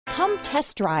Come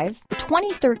test drive the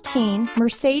 2013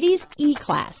 Mercedes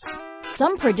E-Class.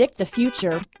 Some predict the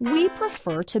future. We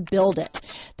prefer to build it.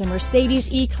 The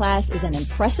Mercedes E-Class is an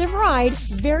impressive ride,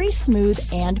 very smooth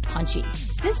and punchy.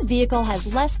 This vehicle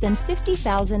has less than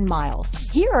 50,000 miles.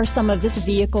 Here are some of this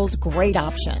vehicle's great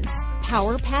options: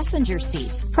 power passenger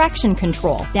seat, traction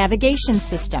control, navigation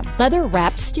system,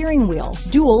 leather-wrapped steering wheel,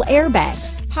 dual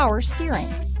airbags, power steering,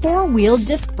 four-wheel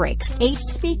disc brakes, 8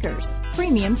 speakers,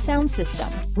 premium sound system,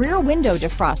 rear window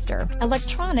defroster,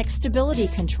 electronic stability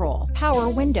control, power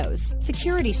windows,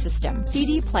 security system,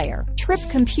 CD player, trip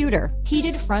computer,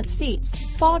 heated front seats,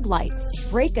 fog lights,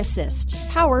 brake assist,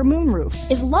 power moonroof.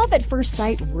 Is love at first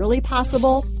sight really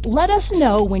possible? Let us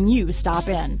know when you stop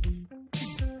in.